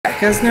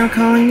Becca's now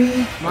calling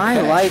me?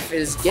 My life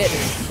is getting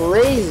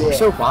crazy. We're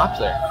so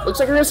popular. Looks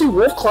like we're gonna see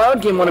Wolf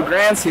Cloud game one of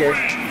Grants here.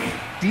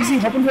 Beezy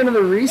hoping for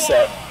another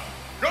reset.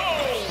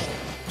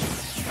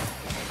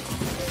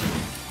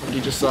 What you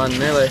just saw in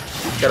melee.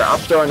 Got an up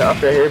throw into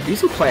up air here.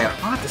 Beezy playing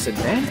hot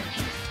disadvantage.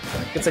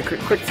 Gets a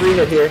quick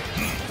 3-hit here.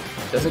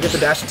 Doesn't get the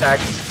dash attack.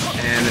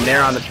 And the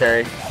nair on the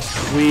parry.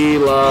 We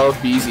love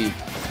Beezy.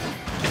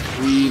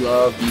 We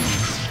love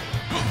Beezy.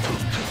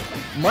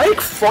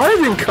 Mike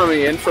Farthing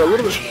coming in for a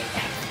little bit.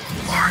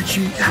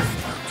 RGF.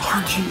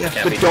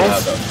 But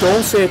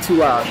don't say it too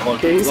loud.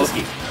 Okay, he's a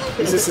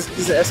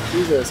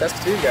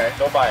Saskatchewan guy.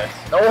 No bias.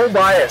 No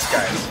bias,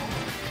 guys.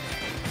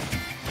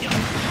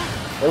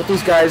 Both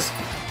these guys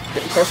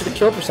getting closer to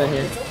kill percent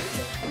here.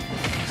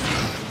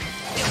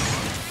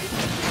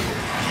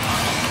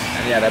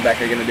 And yeah, that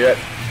back air gonna do it.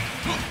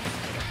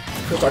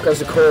 Taka's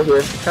the Cole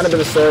here. Kind of been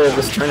the story of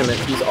this tournament.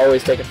 He's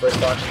always taking first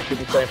stock.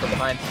 People playing from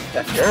behind.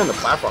 That air on the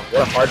platform.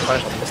 What a hard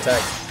punch on this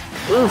tag.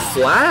 Ooh,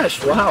 flash!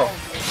 Wow.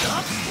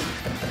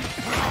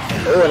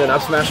 Oh, and an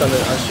up smash on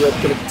shield.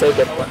 Couldn't take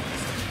it. But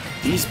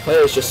these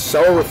players just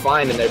so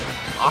refined in their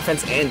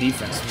offense and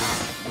defense.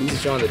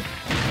 He's showing that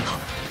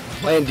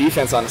playing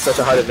defense on such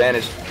a hard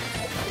advantage.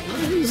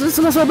 It's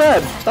not so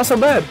bad. It's not so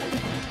bad.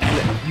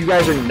 And you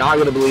guys are not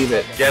going to believe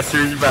it. Guess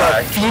who's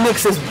back?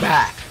 Phoenix is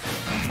back.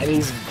 And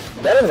he's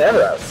better than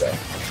ever, I would say.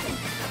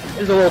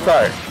 He's a little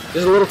tired.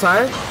 He's a little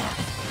tired?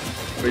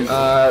 He's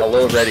a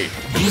little ready.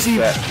 Beezy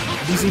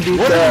beat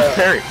what did he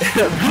parry?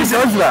 Who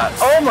does that?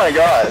 Oh my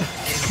god.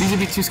 Beezy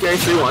beat Too Scary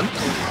 3-1.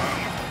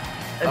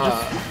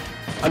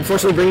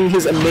 Unfortunately bringing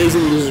his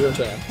amazing loser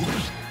return.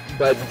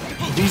 But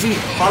Beezy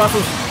hot off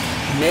of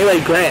Melee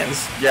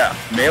Grands. Yeah,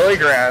 Melee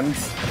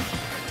Grands.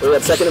 We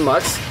got second in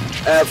Mux.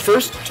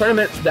 First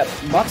tournament that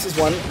Mux has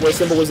won where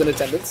Symbol was in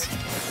attendance.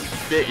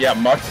 Yeah,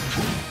 Mux.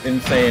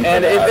 Insane.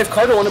 And if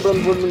Carter won it, would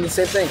have been the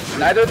same thing.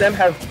 Neither of them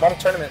have won a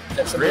tournament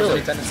that Symbol was in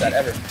attendance at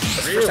ever.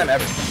 That's the first time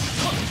ever.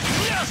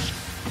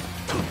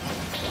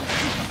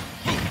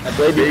 That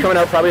Blade Beat coming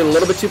out probably a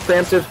little bit too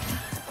preemptive.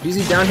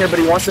 Beezy down here, but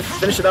he wants to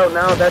finish it out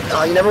now. That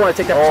you never want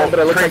to take that percent, but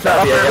it looks like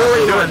that.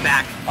 Really doing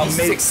back. This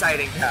is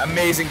exciting. Yeah,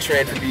 amazing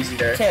trade for Beezy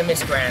there. Can't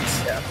miss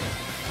Grants. Yeah.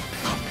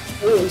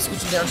 Oh, he's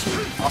scooching down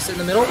here. I'll sit in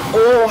the middle.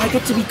 Oh, I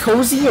get to be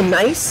cozy and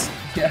nice.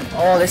 Yeah.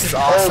 Oh, this is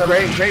awesome. Oh,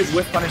 great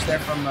whiff punish there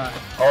from.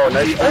 Oh,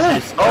 nice.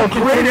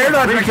 Great air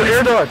dodge. Great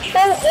air dodge.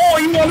 Oh,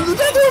 he wanted to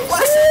take it.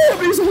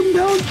 But he's holding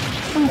down.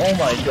 Oh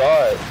my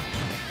god.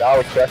 That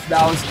was best.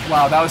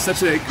 Wow. That was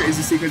such a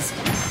crazy sequence.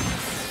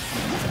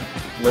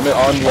 Limit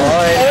online.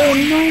 Oh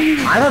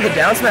no! I thought the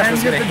down smash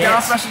was gonna hit. The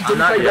down smash didn't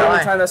quite go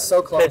one time. That's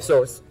so close.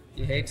 Those.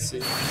 You hate to see.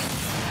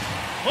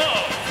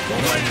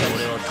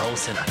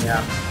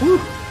 Yeah.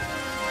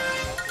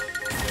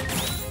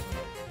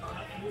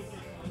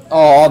 Oh,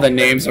 all the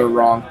names are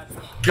wrong.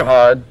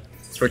 God.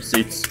 Switch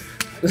seats.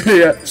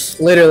 Yeah,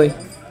 literally.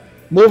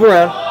 Move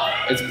around.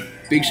 It's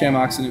Big Sham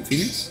Oxen and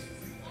Phoenix?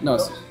 No.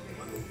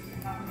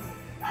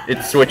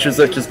 It switches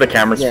it, just the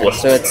camera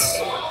splits. So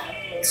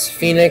it's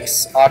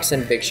Phoenix,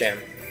 Oxen, Big Sham.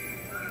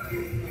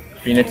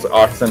 Phoenix,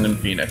 Oxen, and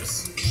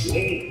Phoenix.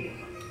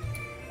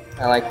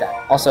 I like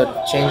that. Also,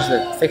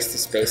 fix the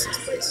spaces,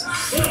 please.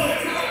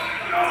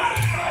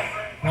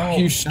 No,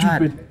 You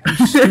stupid.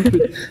 You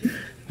stupid.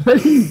 What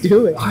are you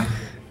doing?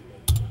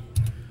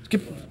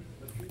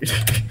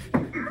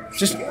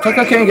 Just click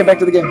OK and get back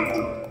to the game.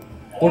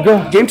 We'll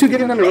go. Game 2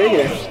 getting underway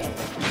here.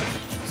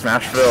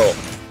 Smashville.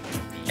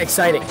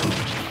 Exciting.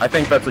 I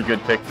think that's a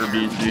good pick for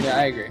Beezy. Yeah,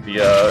 I agree.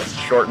 The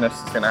shortness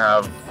is going to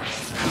have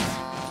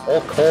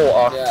old Cole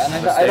off. Yeah,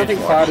 and I don't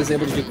think Cloud is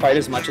able to do quite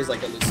as much as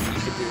like a Lucy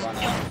could do on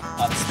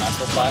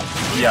Smashville flat.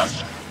 Yeah,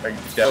 I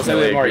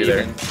definitely agree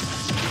there.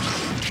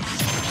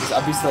 Because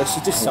obviously that's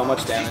just so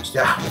much damage.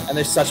 Yeah. And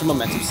there's such a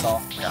momentum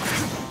stall. Yeah.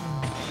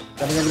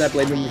 Jumping over that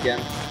blade room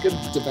again. Good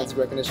defensive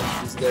recognition.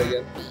 He's there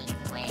again.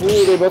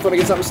 Ooh, they both want to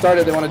get something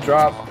started. They want to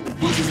drop.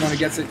 Beezy's the one who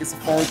gets a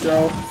forward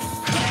throw.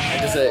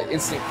 And just an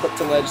instant clip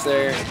to ledge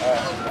there.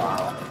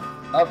 Wow.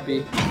 Up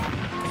B.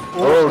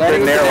 Oh,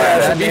 good nair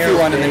That's land. a beefy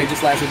one, and then he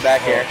just lands with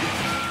back air.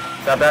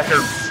 That back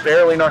air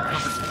barely knocked.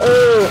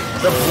 Oh,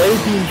 the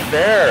blade beam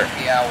there.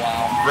 Yeah,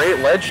 wow. Great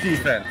ledge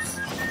defense.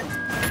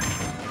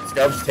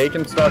 Scubbss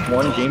taking stock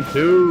 1, game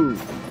 2.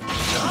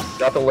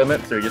 Got the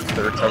limit, so he gets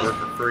to recover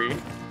for free.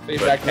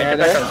 Fade back Can't there.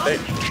 get back on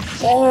stage.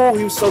 Oh,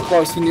 he was so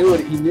close. He knew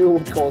it. He knew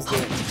what Cole's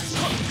doing.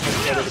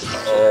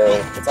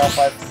 Oh, It's all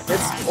 5.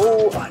 It's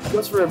he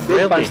goes for a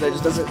big punch that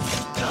just doesn't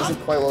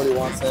quite what he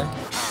wants there.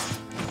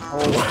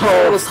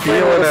 Oh,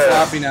 feeling it.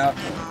 Slapping out.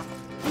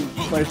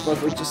 Players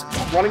both like just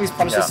one of these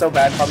punishes so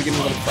bad, probably getting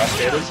a little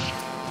frustrated.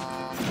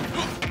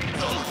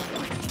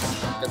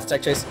 Gets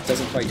tech chase,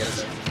 doesn't quite get it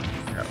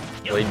there.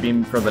 yeah. Blade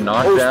beam for the Oh,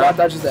 knockdown. spot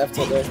dodges the F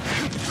tilt there.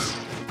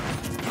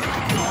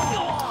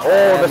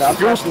 Oh, And the up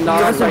smash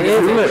not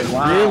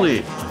Wow.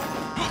 Really?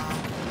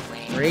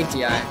 Great DI.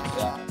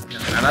 Yeah.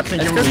 And that's a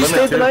It's human because he limit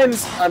stayed the too.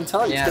 9s. I'm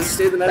telling you, Yeah, because he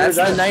stayed the 9 that's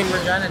the Regina. 9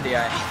 Regina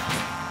DI.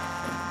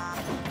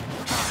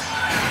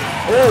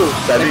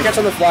 Oh, that catch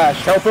on the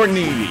flash. Teleport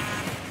knee.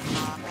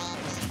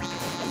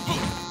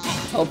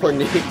 Teleport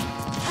knee. He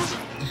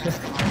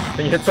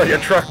hits like a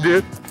truck,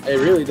 dude. It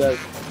really does.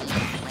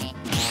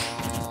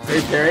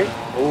 Great parry.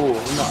 Oh,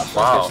 no.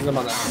 Wow. Catching him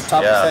on the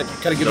top Yeah. of his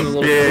head. Gotta give him a The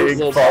little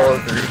big follow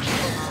through.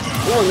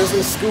 Oh, and this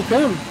is gonna scoop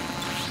him.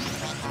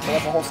 Pull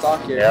up a whole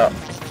stock here. Yeah.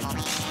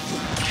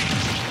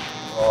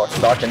 Oh,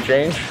 stock and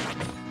change.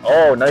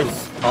 Oh,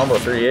 nice combo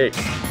 3-8.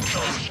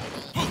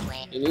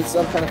 You need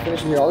some kind of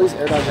finishing here. All these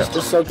air dodges are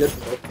just so good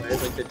for both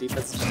players. Like, the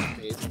defense is just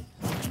amazing.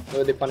 The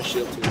way they punish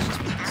shield too is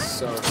just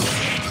so...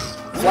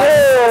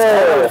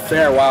 Whoa!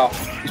 Fair, wow.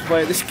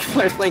 This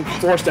player's playing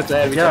 4 steps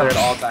ahead of each other at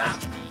all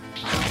times.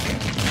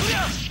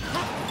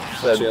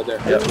 Shield there.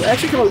 Yep. It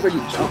actually kind of looks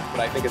like he jumped, but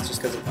I think it's just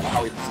because of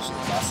how he positioned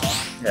his last time.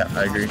 Yeah,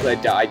 I agree.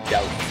 But I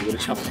doubt he would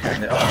have jumped there.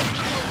 No.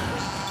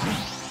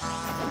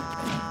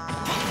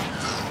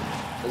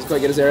 Let's go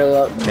get his aerial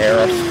up.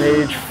 Narrow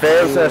stage.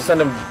 Fails to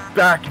send him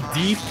back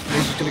deep.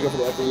 He's just gonna go for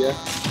the upper, yeah.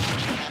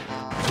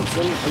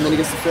 And then he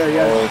gets the fair,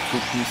 yeah. Oh,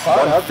 2-piece.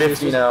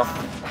 150 now.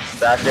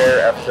 Back air,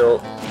 F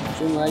tilt.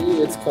 Shouldn't lie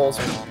you, it's Cole's.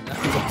 He's up the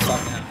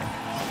stock now.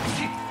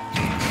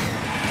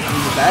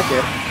 He's a back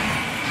air.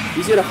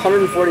 He's at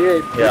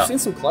 148. Yeah. We've seen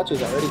some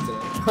clutches already today.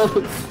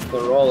 The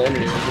roll in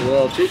here is a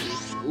little cheeky.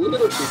 A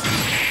little cheeky.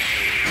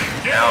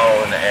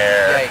 Down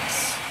air.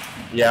 Yikes.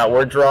 Yeah,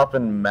 we're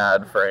dropping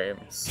mad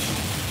frames.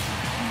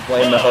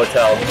 Blame the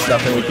hotel. There's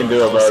nothing we can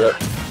do about it.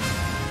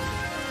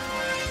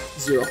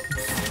 0.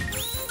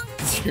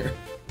 0.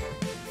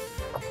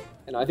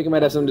 And I think it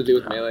might have something to do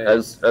with melee.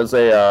 As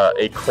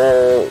a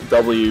Cole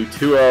W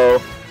 2-0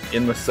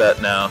 in the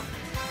set now.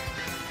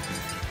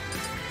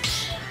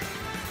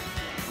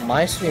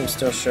 My stream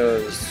still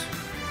shows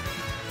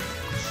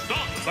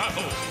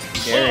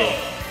Gary.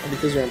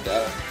 Because you're in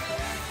data.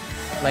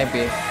 Might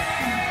be.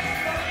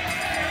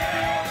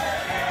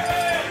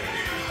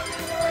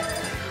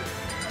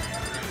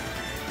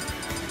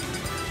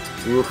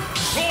 Oof.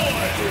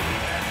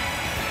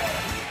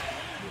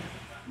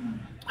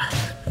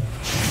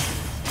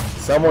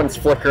 Someone's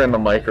flickering the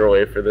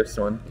microwave for this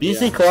one.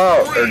 Beezy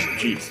Cloud, or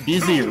jeez,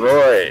 Beezy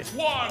Roy.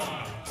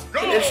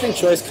 An interesting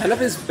choice, kind of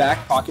his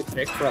back pocket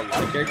pick for a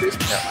lot of characters.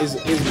 His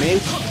main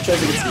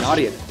choice against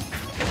Naughty.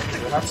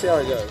 We'll have to see how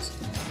it goes.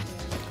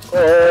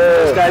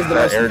 Oh, This guy's the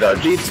that air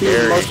dodge the is two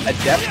scary. most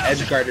adept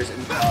edge guarders in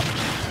the top.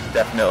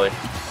 Definitely.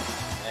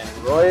 And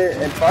Roy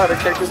and Cloud are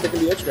characters that can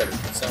be edge guarders.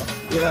 So,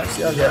 yeah,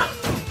 see how it goes. Yeah.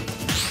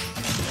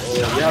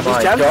 Yeah, My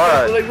these jabs,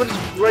 God. like, what does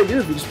Roy do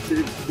if he just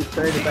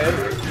parried it by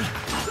everything?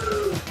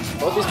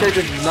 Both these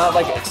characters are not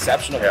like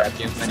exceptional grab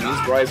games. I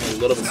mean, Roy is a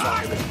little bit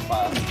stronger than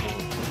Cloud.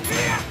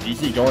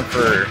 Beezy going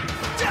for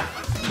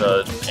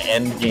the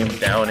end game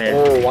down air.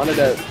 Oh, wanted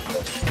to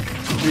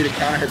read a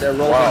counter hit there,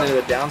 roll Wow.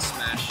 into a down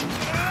smash.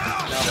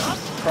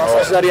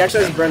 Cross that he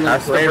actually has Brendan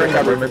Has to great bring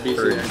recovery the for limit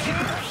BC there.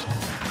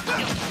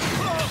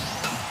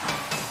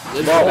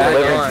 Lives Well, back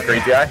Living on.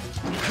 crazy eye.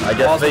 I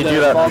guess Balls they to do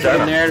the- that in balls in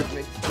China. there to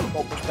make the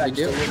ball push back. They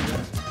do.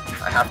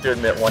 I have to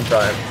admit, one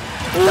time.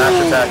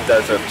 Dash attack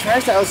does it. He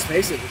tries to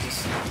outspace it, which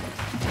is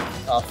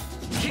tough.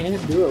 He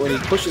can't do it when he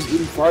pushes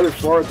even farther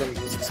forward than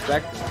he was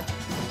expecting.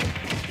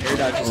 Air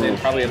dodge is in,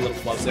 probably a little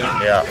close there.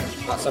 Yeah.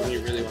 Not something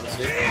you really want to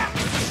see.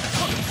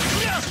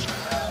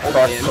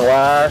 Cross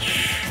slash.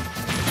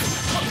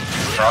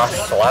 Cross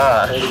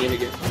slash. Holding in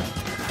again.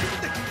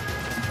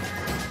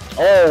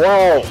 Oh,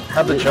 wow.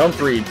 Had the jump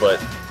read, but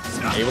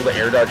able to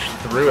air dodge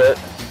through it.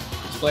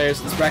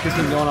 This bracket's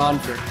been going on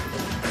for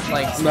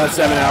Like, about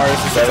 7 hours.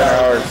 7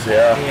 hours,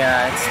 yeah.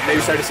 yeah, it's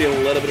Maybe start to see a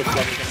little bit of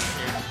fluff coming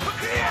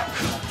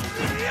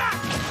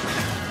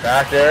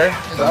Back there.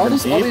 here. All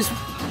these, Deep.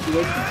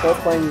 both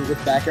playing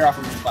with back air off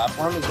of the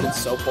platform has been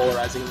so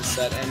polarizing in this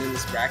set and in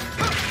this bracket.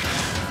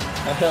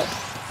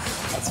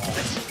 That's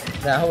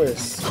funny. that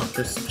was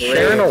Just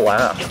sharing a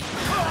laugh.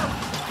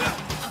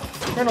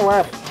 I'm gonna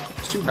laugh.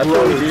 It's too That's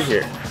what we do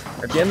here.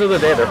 At the end of the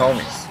day, they're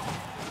homies.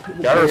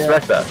 Gotta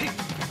respect that.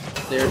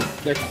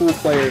 They're cool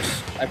players.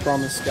 I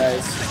promise,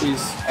 guys.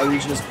 Please, our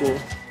region is cool.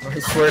 I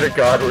swear to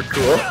God, we're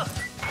cool.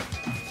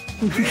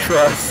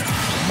 Trust.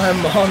 my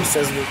mom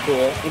says we're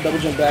cool. We'll double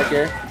jump back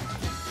air.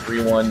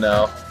 3-1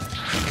 now.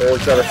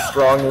 Cole's got a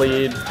strong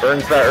lead.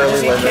 Burns that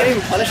early He can't limit.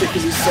 even punish it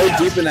because he's so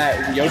deep in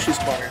that Yoshi's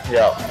corner.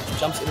 Yeah.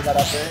 Jumps into that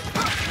up there.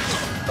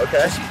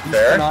 Okay. He's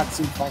Fair. not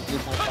seem fun to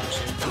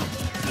punish it.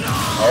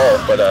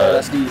 Oh, but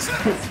That's these.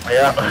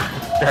 yeah.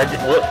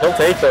 He'll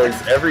take those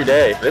every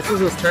day. This is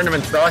his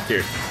tournament stock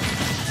here.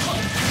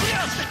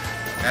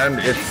 And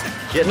it's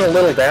getting a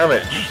little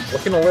damage.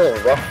 Looking a little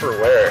rough for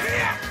wear.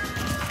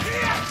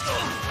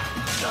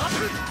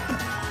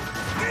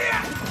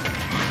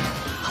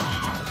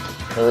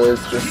 Cole is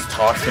just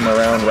tossing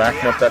around,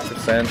 racking up that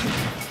percent.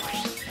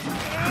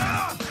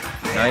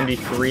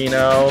 93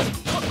 now.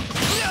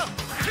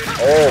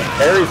 Oh,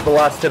 parries the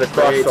last hit of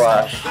cross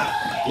slash.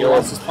 He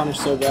wants his punish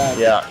so bad.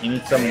 Yeah, you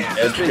need some edge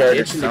He's been guard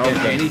or itching to get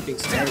something. anything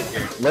started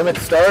here. Limit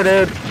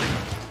started.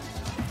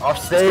 Off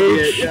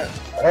stage. Yeah.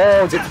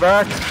 Oh, gets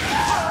back.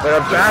 But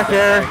a back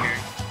air.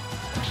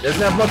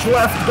 Doesn't have much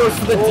left. Goes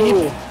to the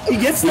deep. He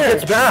gets He there.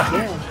 gets back.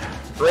 Yeah.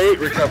 Great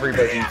recovery,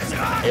 but he's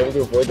able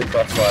to avoid the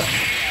cross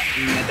slash.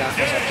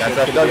 That's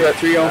up Doug at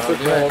 3-0 for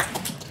Cole.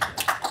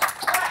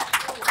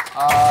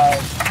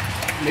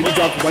 Maybe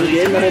dropped one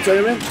game the whole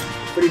tournament.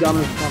 Pretty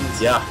dominant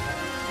performance. Yeah.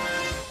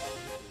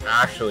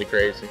 Actually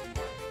crazy.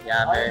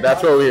 Yeah, very.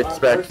 That's what we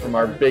expect from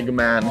our big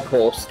man,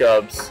 Cole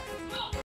Scubbss.